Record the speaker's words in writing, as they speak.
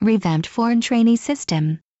Revamped foreign trainee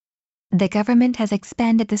system. The government has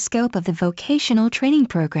expanded the scope of the vocational training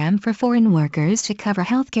program for foreign workers to cover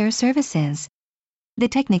healthcare services. The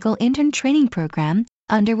technical intern training program,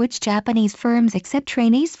 under which Japanese firms accept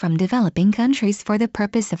trainees from developing countries for the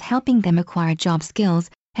purpose of helping them acquire job skills,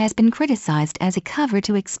 has been criticized as a cover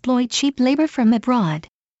to exploit cheap labor from abroad.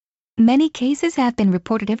 Many cases have been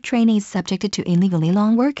reported of trainees subjected to illegally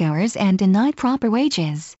long work hours and denied proper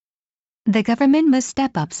wages. The government must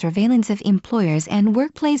step up surveillance of employers and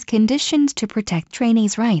workplace conditions to protect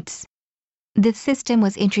trainees' rights. This system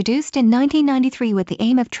was introduced in 1993 with the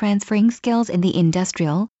aim of transferring skills in the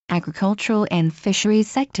industrial, agricultural and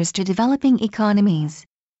fisheries sectors to developing economies.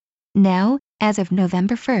 Now, as of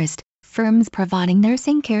November 1, firms providing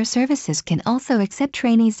nursing care services can also accept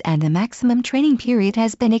trainees, and the maximum training period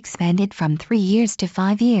has been expanded from 3 years to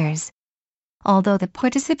 5 years. Although the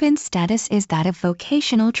participant's status is that of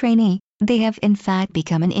vocational trainee, they have in fact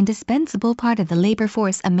become an indispensable part of the labor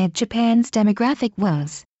force amid Japan's demographic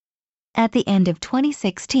woes. At the end of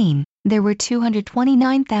 2016, there were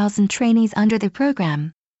 229,000 trainees under the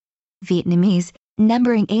program. Vietnamese,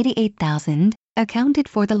 numbering 88,000, accounted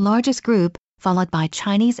for the largest group, followed by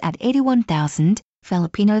Chinese at 81,000,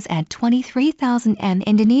 Filipinos at 23,000 and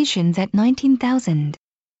Indonesians at 19,000.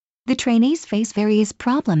 The trainees face various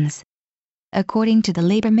problems. According to the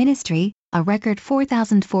Labor Ministry, a record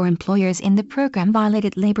 4,004 employers in the program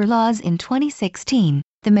violated labor laws in 2016,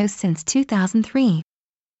 the most since 2003.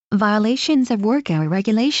 Violations of work hour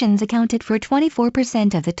regulations accounted for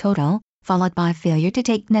 24% of the total, followed by failure to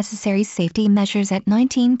take necessary safety measures at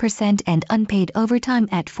 19% and unpaid overtime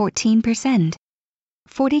at 14%.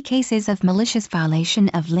 40 cases of malicious violation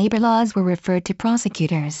of labor laws were referred to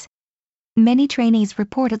prosecutors. Many trainees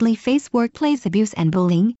reportedly face workplace abuse and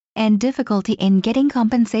bullying, and difficulty in getting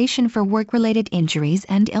compensation for work-related injuries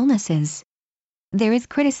and illnesses. There is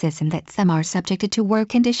criticism that some are subjected to work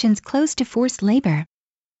conditions close to forced labor.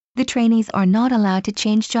 The trainees are not allowed to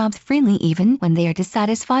change jobs freely even when they are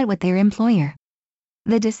dissatisfied with their employer.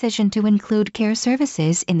 The decision to include care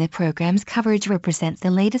services in the program's coverage represents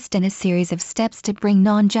the latest in a series of steps to bring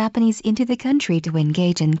non-Japanese into the country to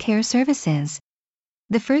engage in care services.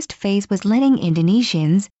 The first phase was letting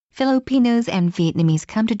Indonesians, Filipinos and Vietnamese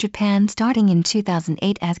come to Japan starting in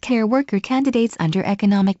 2008 as care worker candidates under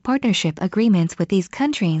economic partnership agreements with these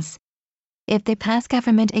countries. If they pass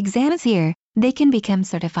government exams here, they can become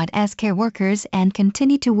certified as care workers and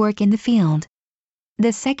continue to work in the field.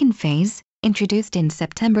 The second phase, introduced in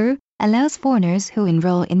September, allows foreigners who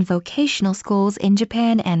enroll in vocational schools in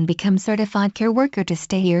Japan and become certified care worker to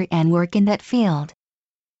stay here and work in that field.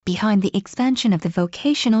 Behind the expansion of the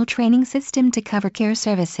vocational training system to cover care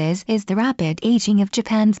services is the rapid aging of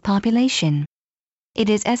Japan's population. It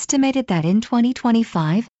is estimated that in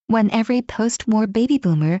 2025, when every post-war baby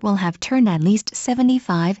boomer will have turned at least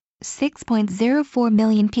 75, 6.04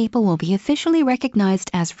 million people will be officially recognized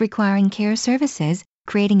as requiring care services,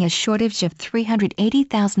 creating a shortage of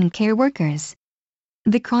 380,000 care workers.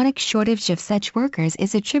 The chronic shortage of such workers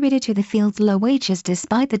is attributed to the field's low wages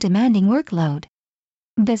despite the demanding workload.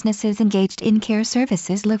 Businesses engaged in care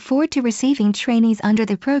services look forward to receiving trainees under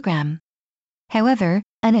the program. However,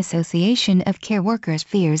 an association of care workers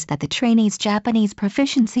fears that the trainees' Japanese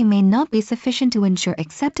proficiency may not be sufficient to ensure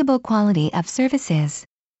acceptable quality of services.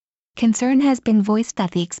 Concern has been voiced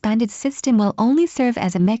that the expanded system will only serve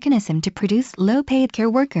as a mechanism to produce low-paid care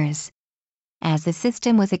workers. As the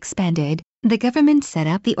system was expanded, the government set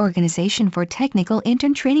up the Organization for Technical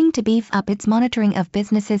Intern Training to beef up its monitoring of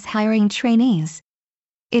businesses hiring trainees.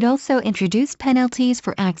 It also introduced penalties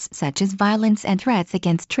for acts such as violence and threats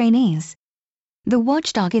against trainees. The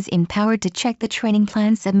watchdog is empowered to check the training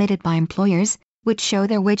plans submitted by employers, which show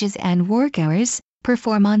their wages and work hours,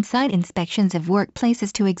 perform on-site inspections of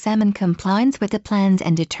workplaces to examine compliance with the plans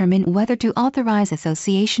and determine whether to authorize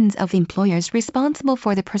associations of employers responsible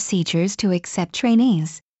for the procedures to accept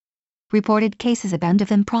trainees. Reported cases abound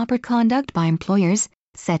of improper conduct by employers,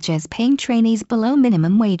 such as paying trainees below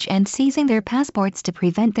minimum wage and seizing their passports to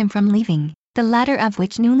prevent them from leaving, the latter of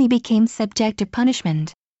which newly became subject to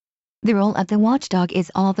punishment. The role of the watchdog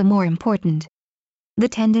is all the more important. The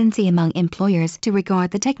tendency among employers to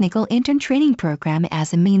regard the technical intern training program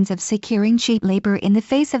as a means of securing cheap labor in the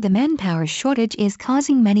face of the manpower shortage is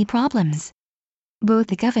causing many problems. Both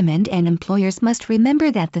the government and employers must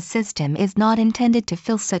remember that the system is not intended to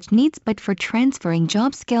fill such needs but for transferring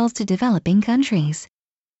job skills to developing countries.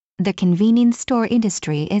 The convenience store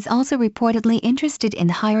industry is also reportedly interested in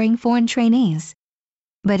hiring foreign trainees.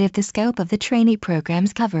 But if the scope of the trainee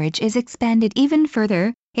program's coverage is expanded even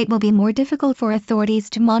further, it will be more difficult for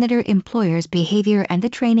authorities to monitor employers' behavior and the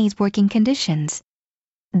trainees' working conditions.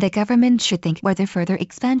 The government should think whether further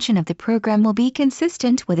expansion of the program will be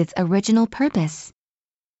consistent with its original purpose.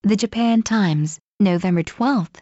 The Japan Times, November 12,